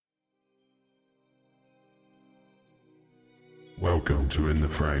Welcome to In the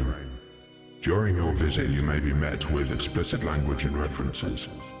Frame. During your visit you may be met with explicit language and references,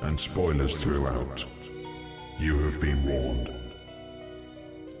 and spoilers throughout. You have been warned.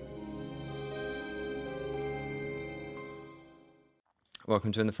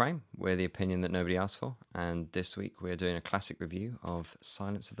 Welcome to In the Frame. We're the opinion that nobody asked for, and this week we're doing a classic review of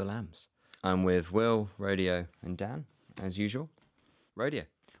Silence of the Lambs. I'm with Will, Rodeo, and Dan, as usual. Rodeo,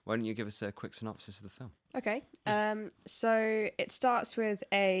 why don't you give us a quick synopsis of the film? Okay, so it starts with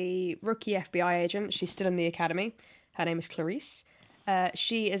a rookie FBI agent. She's still in the academy. Her name is Clarice.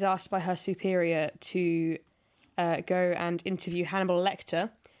 She is asked by her superior to go and interview Hannibal Lecter.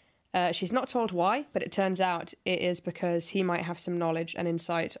 She's not told why, but it turns out it is because he might have some knowledge and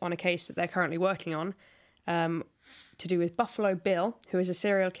insight on a case that they're currently working on, to do with Buffalo Bill, who is a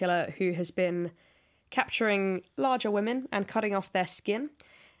serial killer who has been capturing larger women and cutting off their skin.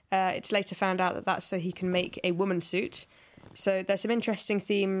 It's later found out that that's so he can make a woman suit. So there's some interesting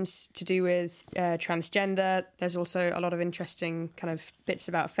themes to do with transgender. There's also a lot of interesting kind of bits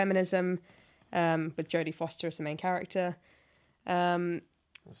about feminism, with Jodie Foster as the main character.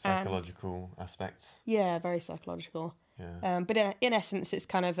 Psychological aspects. Yeah, very psychological. Yeah. But in essence, it's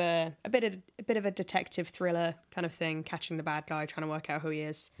kind of a bit of a detective thriller kind of thing, catching the bad guy, trying to work out who he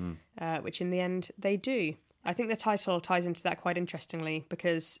is, which in the end they do. I think the title ties into that quite interestingly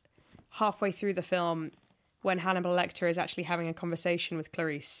because halfway through the film, when Hannibal Lecter is actually having a conversation with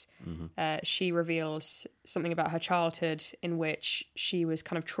Clarice, she reveals something about her childhood in which she was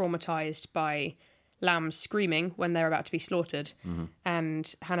kind of traumatized by lambs screaming when they're about to be slaughtered.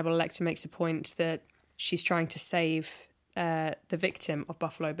 And Hannibal Lecter makes a point that she's trying to save the victim of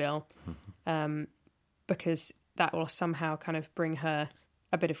Buffalo Bill, because that will somehow kind of bring her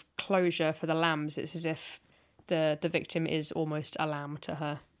a bit of closure for the lambs. It's as if the victim is almost a lamb to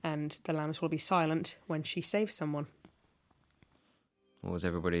her, and the lambs will be silent when she saves someone. What was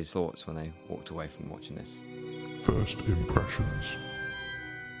everybody's thoughts when they walked away from watching this? First impressions.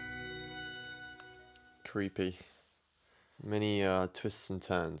 Creepy. Many twists and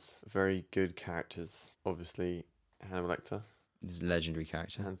turns. Very good characters. Obviously, Hannibal Lecter, This is a legendary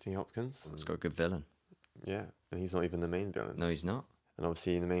character. Anthony Hopkins. It's got a good villain. Yeah, and he's not even the main villain. No, he's not. And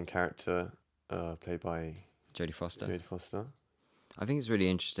obviously, the main character, played by Jodie Foster. Jodie Foster. I think it's really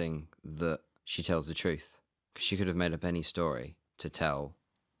interesting that she tells the truth, because she could have made up any story to tell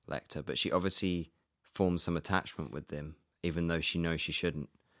Lecter, but she obviously forms some attachment with him, even though she knows she shouldn't.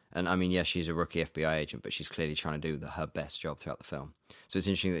 And I mean, yes, she's a rookie FBI agent, but she's clearly trying to do her best job throughout the film. So it's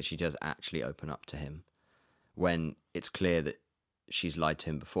interesting that she does actually open up to him when it's clear that she's lied to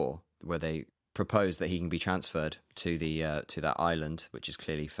him before, where they propose that he can be transferred to that island, which is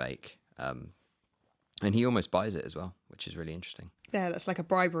clearly fake. And he almost buys it as well, which is really interesting. Yeah, that's like a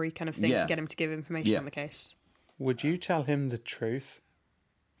bribery kind of thing Yeah. to get him to give information Yeah. on the case. Would you tell him the truth?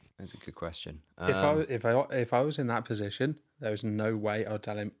 That's a good question. If I was in that position, there was no way I'd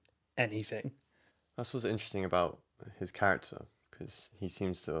tell him anything. That's what's interesting about his character, because he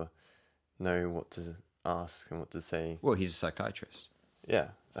seems to know what to ask and what to say. Well, he's a psychiatrist, Yeah.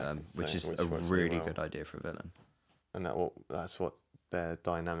 Exactly. which is Which a works really well. good idea for a villain. And that's what their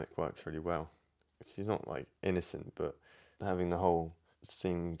dynamic works really well. She's not like innocent, but having the whole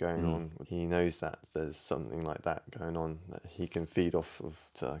thing going on, he knows that there's something like that going on that he can feed off of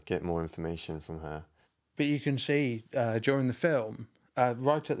to get more information from her. But you can see during the film,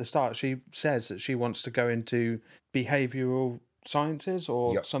 right at the start, she says that she wants to go into behavioural sciences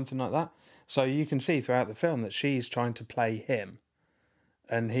or something like that. So you can see throughout the film that she's trying to play him,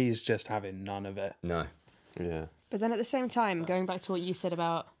 and he's just having none of it. No. Yeah. But then at the same time, going back to what you said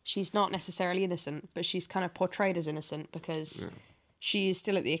about she's not necessarily innocent, but she's kind of portrayed as innocent because she's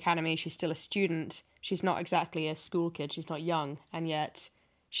still at the academy, she's still a student, she's not exactly a school kid, she's not young, and yet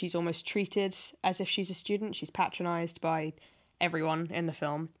she's almost treated as if she's a student. She's patronised by everyone in the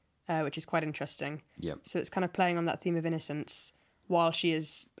film, which is quite interesting. Yep. So it's kind of playing on that theme of innocence while she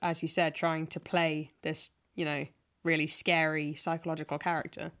is, as you said, trying to play this, really scary psychological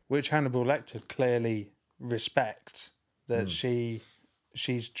character. Which Hannibal Lecter clearly respects, that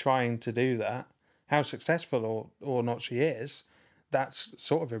she's trying to do that. How successful or not she is, that's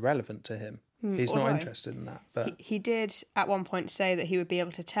sort of irrelevant to him. He's not although interested in that. But He did at one point say that he would be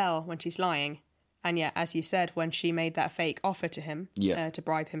able to tell when she's lying. And yet, as you said, when she made that fake offer to him to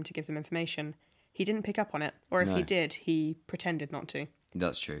bribe him to give them information, he didn't pick up on it. Or if he did, he pretended not to.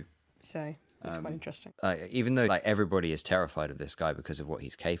 That's true. So that's quite interesting. Even though everybody is terrified of this guy because of what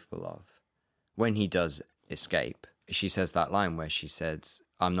he's capable of, when he does escape, she says that line where she says,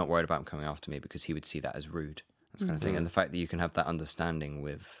 "I'm not worried about him coming after me because he would see that as rude." That kind of thing. And the fact that you can have that understanding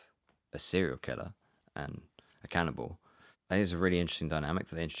with a serial killer and a cannibal, That is a really interesting dynamic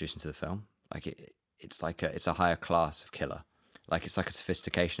that they introduced into the film. Like it's a higher class of killer. Like it's like a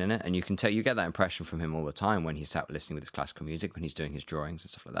sophistication in it, and you get that impression from him all the time when he's sat listening with his classical music, when he's doing his drawings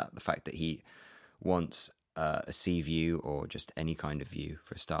and stuff like that. The fact that he wants a sea view or just any kind of view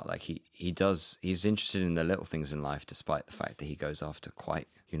for a start. Like he's interested in the little things in life, despite the fact that he goes after quite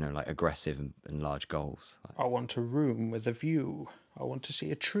like aggressive and large goals. I want a room with a view. I want to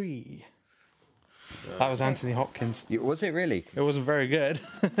see a tree. That was Anthony Hopkins. Was it really? It wasn't very good.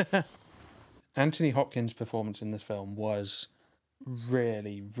 Anthony Hopkins' performance in this film was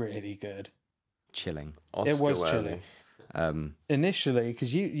really, really good. Chilling. It was chilling. Initially,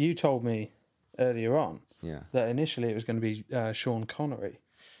 because you told me earlier on that initially it was going to be Sean Connery.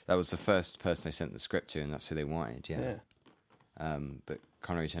 That was the first person they sent the script to, and that's who they wanted, yeah. But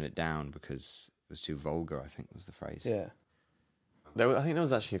Connery turned it down because it was too vulgar, I think was the phrase. Yeah. I think there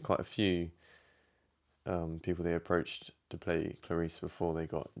was actually quite a few people they approached to play Clarice before they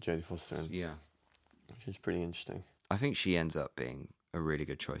got Jodie Foster in. Yeah. Which is pretty interesting. I think she ends up being a really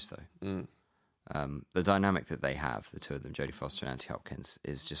good choice, though. The dynamic that they have, the two of them, Jodie Foster and Anthony Hopkins,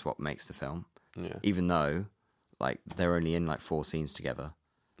 is just what makes the film. Yeah. Even though, like, they're only in, like, 4 scenes together,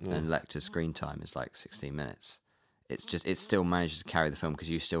 and Lecter's screen time is, like, 16 minutes. It still manages to carry the film because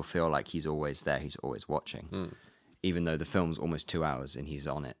you still feel like he's always there, he's always watching. Even though the film's almost 2 hours and he's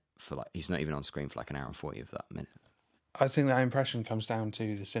on it for, like, he's not even on screen for, like, an hour and 40 of that minute. I think that impression comes down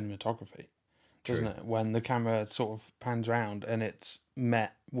to the cinematography, doesn't it? When the camera sort of pans round and it's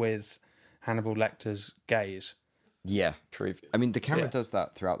met with Hannibal Lecter's gaze. Yeah. Creepy. I mean, the camera does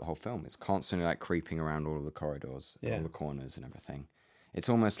that throughout the whole film. It's constantly, like, creeping around all of the corridors, all the corners and everything. It's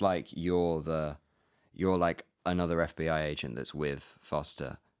almost like you're like another FBI agent that's with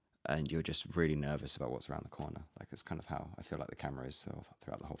Foster, and you're just really nervous about what's around the corner. Like, it's kind of how I feel like the camera is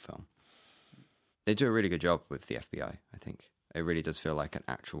throughout the whole film. They do a really good job with the FBI, I think. It really does feel like an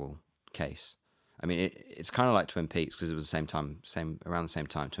actual case. I mean, it's kind of like Twin Peaks because it was around the same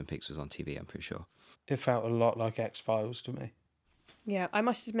time Twin Peaks was on TV, I'm pretty sure. It felt a lot like X-Files to me. Yeah, I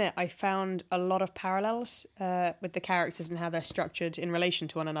must admit, I found a lot of parallels with the characters and how they're structured in relation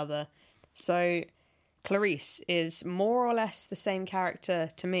to one another. So Clarice is more or less the same character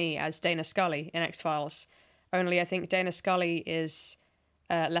to me as Dana Scully in X-Files. Only I think Dana Scully is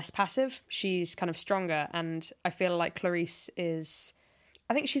less passive. She's kind of stronger, and I feel like Clarice is...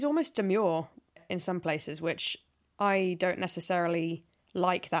 I think she's almost demure in some places, which I don't necessarily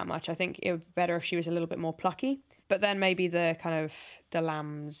like that much. I think it would be better if she was a little bit more plucky. But then maybe the kind of the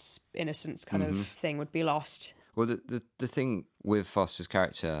lamb's innocence kind of thing would be lost. Well, the thing with Foster's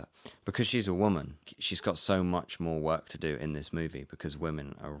character, because she's a woman, she's got so much more work to do in this movie because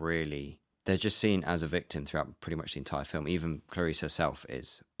women are really... They're just seen as a victim throughout pretty much the entire film. Even Clarice herself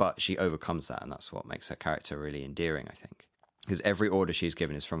is. But she overcomes that, and that's what makes her character really endearing, I think. Because every order she's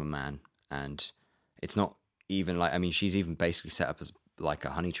given is from a man, and it's not even like... I mean, she's even basically set up as like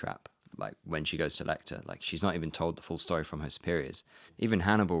a honey trap. Like when she goes to Lecter, like she's not even told the full story from her superiors. Even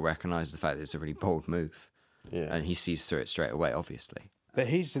Hannibal recognises the fact that it's a really bold move, and he sees through it straight away, obviously. But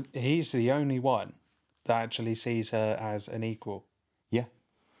he's the only one that actually sees her as an equal. Yeah,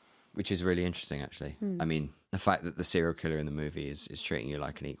 which is really interesting, actually. I mean, the fact that the serial killer in the movie is treating you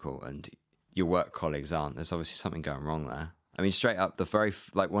like an equal, and your work colleagues aren't. There's obviously something going wrong there. I mean, straight up,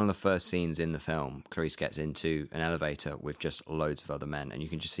 one of the first scenes in the film, Clarice gets into an elevator with just loads of other men, and you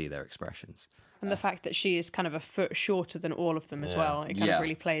can just see their expressions. And the fact that she is kind of a foot shorter than all of them as well. It kind of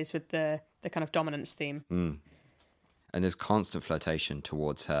really plays with the kind of dominance theme. And there's constant flirtation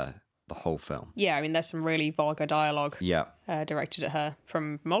towards her the whole film. Yeah, I mean, there's some really vulgar dialogue Yeah. Directed at her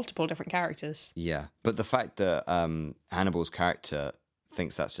from multiple different characters. Yeah. But the fact that Hannibal's character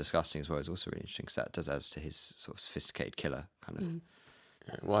thinks that's disgusting as well is also really interesting because that does add to his sort of sophisticated killer kind of.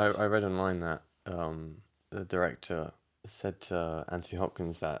 Yeah, well, I read online that the director said to Anthony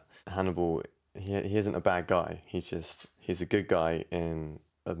Hopkins that Hannibal, he isn't a bad guy. He's a good guy in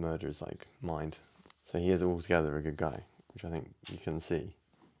a murderer's like mind. So he is altogether a good guy, which I think you can see.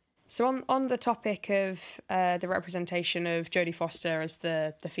 So on the topic of the representation of Jodie Foster as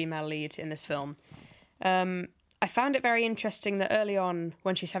the female lead in this film, I found it very interesting that early on,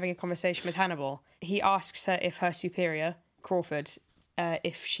 when she's having a conversation with Hannibal, he asks her if her superior, Crawford,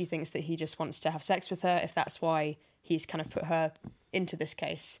 if she thinks that he just wants to have sex with her, if that's why he's kind of put her into this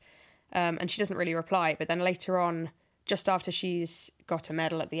case. And she doesn't really reply. But then later on, just after she's got a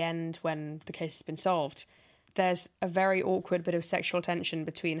medal at the end, when the case has been solved, there's a very awkward bit of sexual tension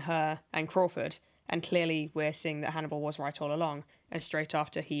between her and Crawford. And clearly we're seeing that Hannibal was right all along. And straight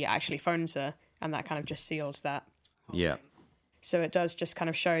after, he actually phones her, and that kind of just seals that. Yeah. So it does just kind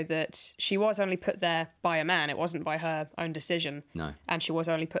of show that she was only put there by a man. It wasn't by her own decision. No. And she was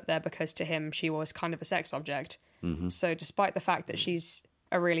only put there because to him she was kind of a sex object. So despite the fact that she's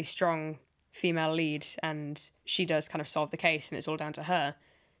a really strong female lead and she does kind of solve the case and it's all down to her,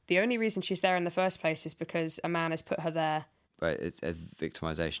 the only reason she's there in the first place is because a man has put her there. But it's a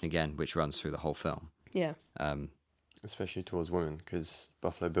victimization again, which runs through the whole film. Yeah. Especially towards women, because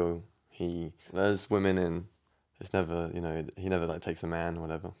Buffalo Bill, there's women in. It's never, he never like takes a man or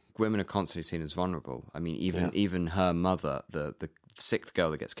whatever. Women are constantly seen as vulnerable. I mean, even her mother, the sixth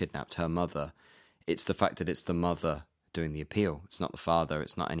girl that gets kidnapped, her mother, it's the fact that it's the mother doing the appeal. It's not the father.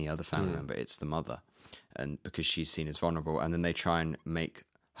 It's not any other family member. It's the mother, and because she's seen as vulnerable, and then they try and make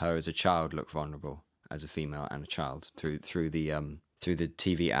her as a child look vulnerable, as a female and a child, through the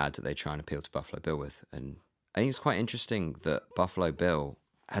TV ad that they try and appeal to Buffalo Bill with. And I think it's quite interesting that Buffalo Bill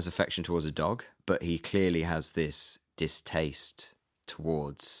has affection towards a dog, but he clearly has this distaste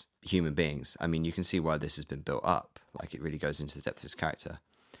towards human beings. I mean, you can see why this has been built up. Like, it really goes into the depth of his character.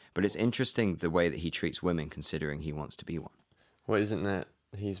 But it's interesting the way that he treats women, considering he wants to be one. Well, isn't that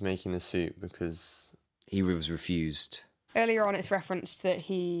he's making the suit because he was refused? Earlier on, it's referenced that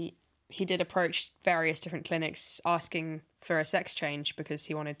he did approach various different clinics asking for a sex change because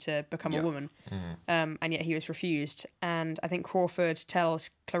he wanted to become a woman, and yet he was refused. And I think Crawford tells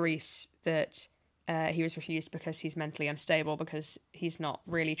Clarice that he was refused because he's mentally unstable, because he's not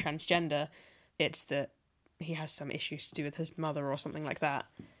really transgender. It's that he has some issues to do with his mother or something like that.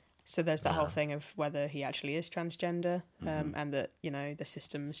 So there's that whole thing of whether he actually is transgender, and that, the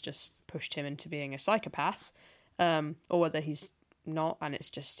system's just pushed him into being a psychopath, or whether he's not, and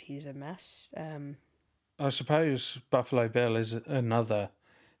it's just he's a mess. I suppose Buffalo Bill is another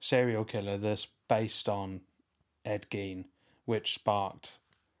serial killer that's based on Ed Gein, which sparked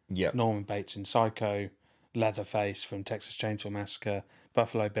Norman Bates in Psycho, Leatherface from Texas Chainsaw Massacre,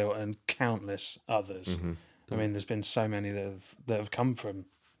 Buffalo Bill, and countless others. I mean, there's been so many that have come from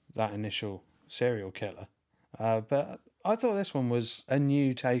that initial serial killer. But I thought this one was a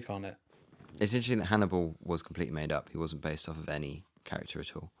new take on it. It's interesting that Hannibal was completely made up. He wasn't based off of any character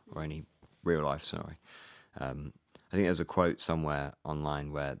at all, or any real life story. I think there's a quote somewhere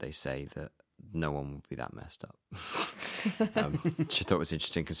online where they say that no one would be that messed up. Which I thought was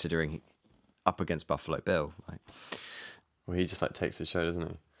interesting, considering up against Buffalo Bill. Well, he just takes the show, doesn't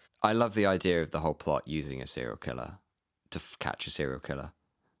he? I love the idea of the whole plot using a serial killer to catch a serial killer.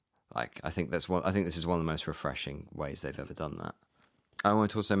 I think this is one of the most refreshing ways they've ever done that. I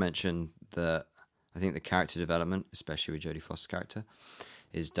want to also mention that I think the character development, especially with Jodie Foster's character,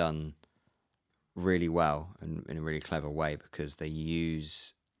 is done really well and in a really clever way, because they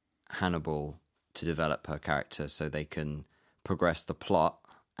use Hannibal to develop her character so they can progress the plot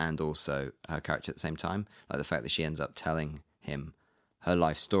and also her character at the same time. Like the fact that she ends up telling him her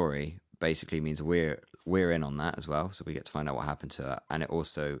life story basically means we're in on that as well, so we get to find out what happened to her, and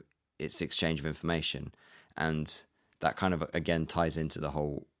it's the exchange of information, and that kind of again ties into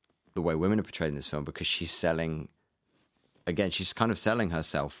the way women are portrayed in this film, because she's kind of selling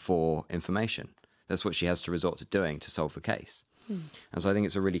herself for information. That's what she has to resort to doing to solve the case. And so I think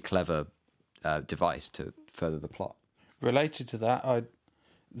it's a really clever device to further the plot. Related to that,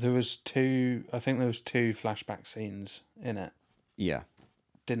 there was two flashback scenes in it. Yeah.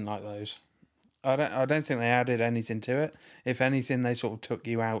 Didn't like those. I don't think they added anything to it. If anything, they sort of took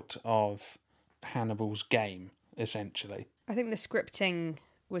you out of Hannibal's game, essentially. I think the scripting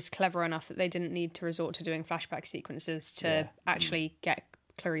was clever enough that they didn't need to resort to doing flashback sequences to actually get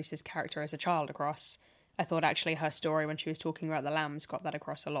Clarice's character as a child across. I thought actually her story when she was talking about the lambs got that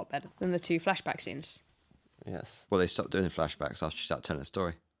across a lot better than the two flashback scenes. Yes. Well, they stopped doing flashbacks after she started telling the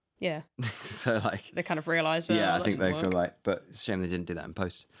story. Yeah. So they kind of realised. I think they could but it's a shame they didn't do that in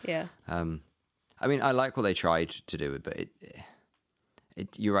post. Yeah. I mean, I like what they tried to do, but it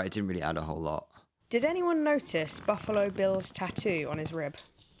you're right, it didn't really add a whole lot. Did anyone notice Buffalo Bill's tattoo on his rib?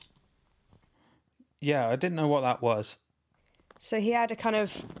 Yeah, I didn't know what that was. So he had a kind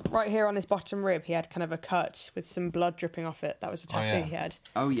of, right here on his bottom rib, he had kind of a cut with some blood dripping off it. That was a tattoo he had.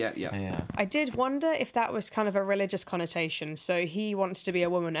 Oh, yeah. I did wonder if that was kind of a religious connotation. So he wants to be a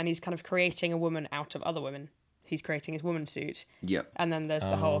woman and he's kind of creating a woman out of other women. He's creating his woman suit. Yep. And then there's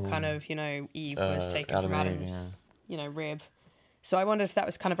the whole kind of, Eve was taken from Adam's, rib. So I wondered if that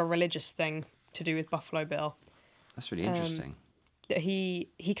was kind of a religious thing to do with Buffalo Bill. That's really interesting. That he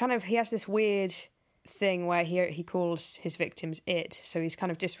has this weird thing where he calls his victims it, so he's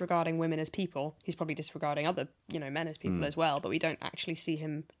kind of disregarding women as people. He's probably disregarding other men as people as well, but we don't actually see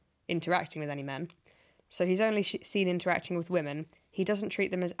him interacting with any men. So he's only seen interacting with women. He doesn't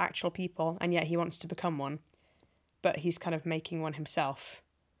treat them as actual people, and yet he wants to become one. but he's kind of making one himself.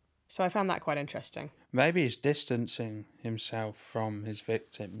 So I found that quite interesting. Maybe he's distancing himself from his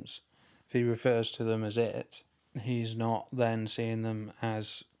victims. If he refers to them as it, he's not then seeing them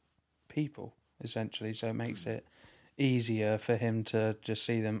as people, essentially. So it makes it easier for him to just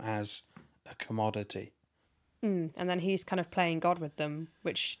see them as a commodity. And then he's kind of playing God with them,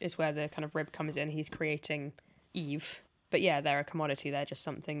 which is where the kind of rib comes in. He's creating Eve. But yeah, they're a commodity. They're just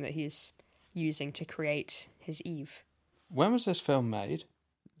something that he's using to create his Eve. When was this film made?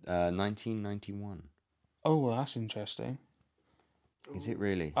 1991. Oh, well, that's interesting. Is it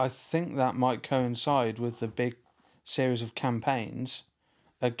really? I think that might coincide with the big series of campaigns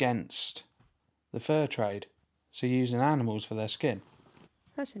against the fur trade. So using animals for their skin.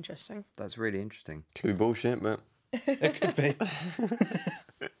 That's interesting. That's really interesting. Could be bullshit, but It could be.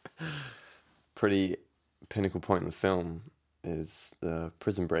 pretty pinnacle point in the film is the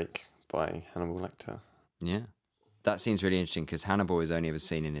prison break by Hannibal Lecter. Yeah. That seems really interesting because Hannibal is only ever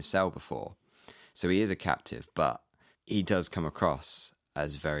seen in his cell before. So he is a captive, but he does come across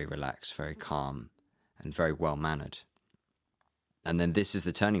as very relaxed, very calm, and very well-mannered. And then this is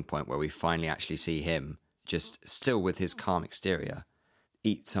the turning point where we finally actually see him, just still with his calm exterior,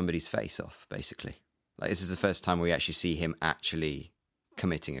 eat somebody's face off, basically. Like, this is the first time we actually see him actually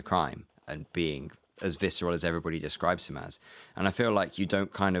committing a crime and being as visceral as everybody describes him as. And I feel like you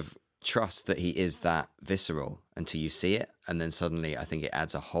don't kind of trust that he is that visceral until you see it. And then suddenly I think it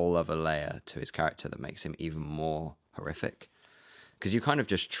adds a whole other layer to his character that makes him even more horrific. Because you kind of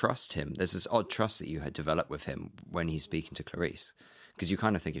just trust him. There's this odd trust that you had developed with him when he's speaking to Clarice. Because you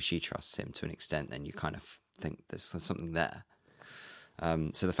kind of think if she trusts him to an extent, then you kind of think there's something there.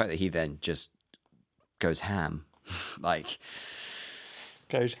 So the fact that he then just goes ham, like...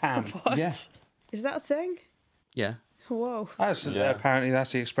 Goes ham. What? Yeah. Is that a thing? Yeah. Whoa. Apparently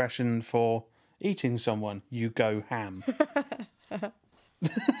that's the expression for eating someone. You go ham. I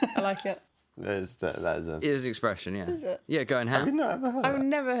like it. That is a... It is an expression, yeah. Is it? Yeah, going Have you ham. not ever heard I've that?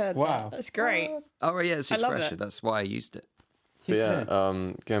 never heard Wow. that. That's great. Oh, right, yeah, it's an I love expression. it. That's why I used it. But yeah,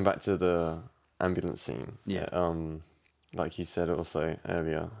 going back to the ambulance scene. Yeah. Like you said also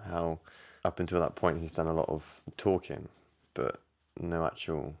earlier, how up until that point he's done a lot of talking, but no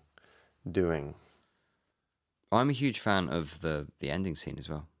actual doing. I'm a huge fan of the ending scene as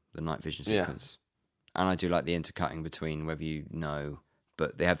well, the night vision Yeah. sequence. And I do like the intercutting between whether you know,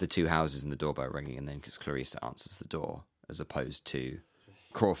 but they have the two houses and the doorbell ringing, and then because Clarissa answers the door, as opposed to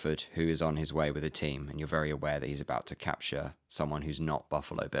Crawford, who is on his way with a team, and you're very aware that he's about to capture someone who's not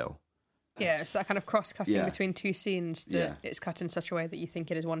Buffalo Bill. Yeah, it's that kind of cross-cutting Yeah. between two scenes that Yeah. it's cut in such a way that you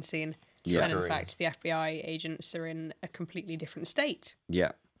think it is one scene. Yeah. And in fact, the FBI agents are in a completely different state.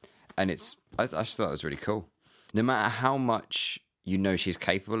 Yeah. And I just thought it was really cool. No matter how much you know she's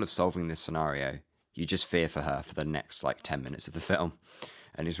capable of solving this scenario, you just fear for her for the next 10 minutes of the film.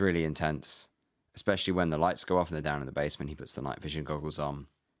 And it's really intense, especially when the lights go off and they're down in the basement. He puts the night vision goggles on.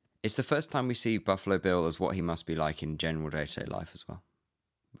 It's the first time we see Buffalo Bill as what he must be like in general day-to-day life as well,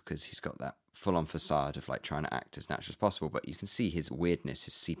 because he's got that full-on facade of trying to act as natural as possible, but you can see his weirdness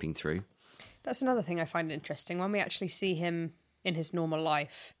is seeping through. That's another thing I find interesting. When we actually see him in his normal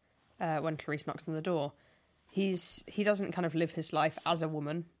life, when Clarice knocks on the door, he doesn't kind of live his life as a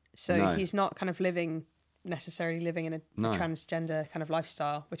woman. So No. he's not kind of necessarily living in a transgender kind of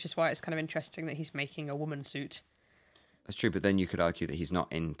lifestyle, which is why it's kind of interesting that he's making a woman suit. That's true, but then you could argue that he's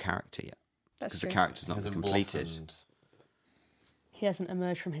not in character yet. That's Because true. the character's not Hasn't completed. blossomed. He hasn't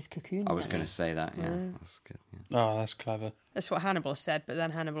emerged from his cocoon I was yet. going to say that, yeah. That's good, yeah. Oh, that's clever. That's what Hannibal said, but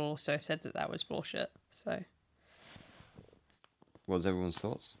then Hannibal also said that was bullshit. So What's everyone's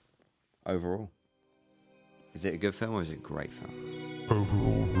thoughts overall? Is it a good film or is it a great film?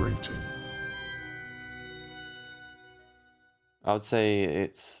 Overall rating. I would say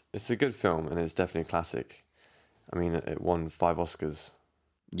it's a good film and it's definitely a classic. I mean, it won 5 Oscars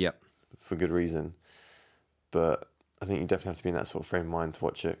Yep. for good reason, but I think you definitely have to be in that sort of frame of mind to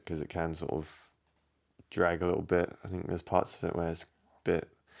watch it because it can sort of drag a little bit. I think there's parts of it where it's a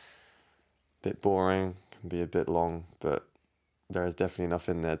bit boring, can be a bit long, but there is definitely enough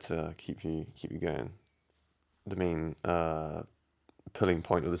in there to keep you going. The main pulling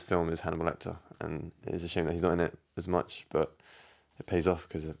point of this film is Hannibal Lecter, and it is a shame that he's not in it as much, but it pays off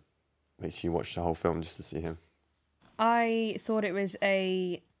because it makes you watch the whole film just to see him. I thought it was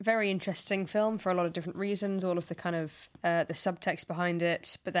a very interesting film for a lot of different reasons, all of the kind of the subtext behind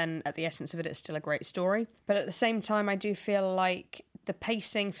it, but then at the essence of it, it's still a great story. But at the same time, I do feel like the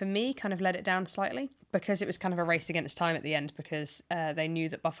pacing for me kind of let it down slightly because it was kind of a race against time at the end because they knew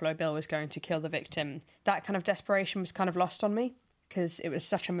that Buffalo Bill was going to kill the victim. That kind of desperation was kind of lost on me because it was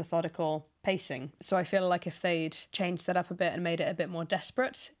such a methodical pacing. So I feel like if they'd changed that up a bit and made it a bit more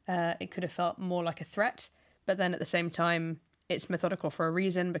desperate, it could have felt more like a threat. But then at the same time, it's methodical for a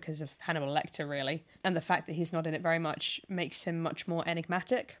reason because of Hannibal Lecter, really. And the fact that he's not in it very much makes him much more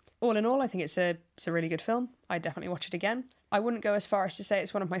enigmatic. All in all, I think it's a really good film. I'd definitely watch it again. I wouldn't go as far as to say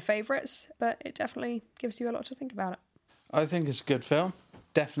it's one of my favourites, but it definitely gives you a lot to think about it. I think it's a good film.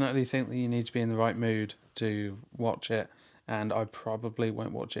 Definitely think that you need to be in the right mood to watch it. And I probably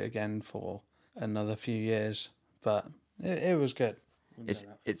won't watch it again for another few years. But it was good.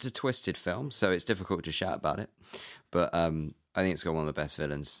 It's a twisted film, so it's difficult to shout about it. But I think it's got one of the best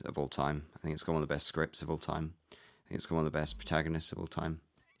villains of all time. I think it's got one of the best scripts of all time. I think it's got one of the best protagonists of all time.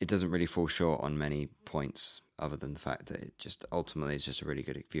 It doesn't really fall short on many points other than the fact that it just ultimately is just a really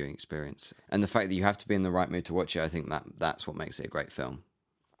good viewing experience. And the fact that you have to be in the right mood to watch it, I think that's what makes it a great film.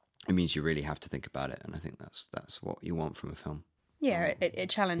 It means you really have to think about it, and I think that's what you want from a film. Yeah, it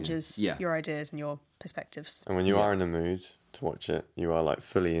challenges your ideas and your perspectives. And when you are in a mood to watch it, you are like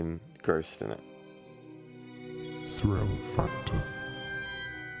fully engrossed in it. Thrill factor.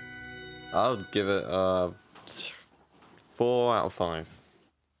 I would give it 4 out of 5.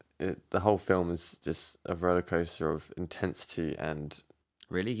 The whole film is just a roller coaster of intensity and...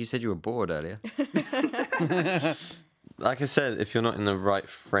 Really? You said you were bored earlier. Like I said, if you're not in the right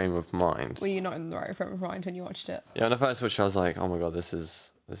frame of mind... Were you not in the right frame of mind when you watched it? Yeah, when I first watched it, I was like, oh my god, this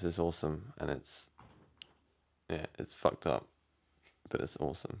is awesome. And it's fucked up, but it's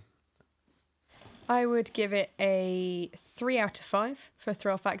awesome. I would give it a 3 out of 5 for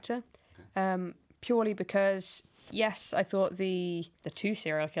thrill factor, purely because... Yes, I thought the 2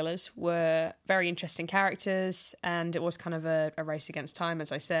 serial killers were very interesting characters, and it was kind of a race against time,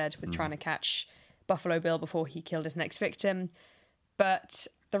 as I said, with trying to catch Buffalo Bill before he killed his next victim. But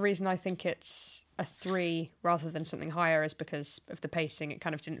the reason I think it's a 3 rather than something higher is because of the pacing. It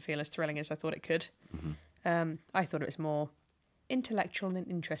kind of didn't feel as thrilling as I thought it could. Mm-hmm. I thought it was more intellectual and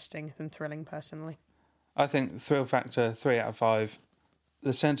interesting than thrilling, personally. I think thrill factor 3 out of 5.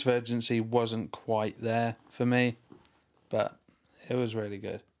 The sense of urgency wasn't quite there for me, but it was really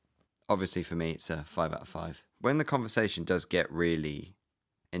good. Obviously, for me, it's a 5 out of 5. When the conversation does get really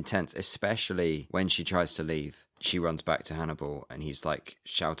intense, especially when she tries to leave, she runs back to Hannibal and he's like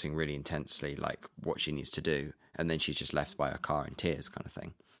shouting really intensely, like what she needs to do. And then she's just left by her car in tears, kind of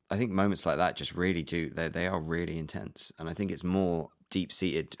thing. I think moments like that just really they are really intense. And I think it's more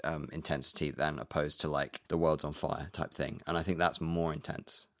deep-seated intensity than opposed to like the world's on fire type thing, and I think that's more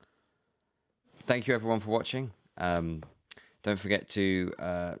intense. Thank you everyone for watching. Don't forget to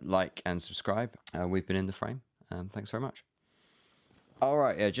like and subscribe. We've been In the Frame. Thanks very much. All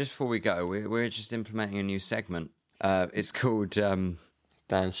right, just before we go, we're just implementing a new segment. It's called Dan's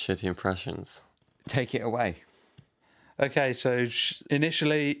Shitty Impressions. Take it away. Okay, so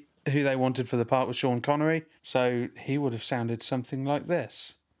initially who they wanted for the part was Sean Connery, so he would have sounded something like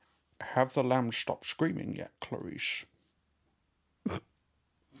this. Have the lamb stopped screaming yet, Clarice?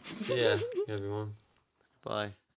 Yeah, everyone. Bye.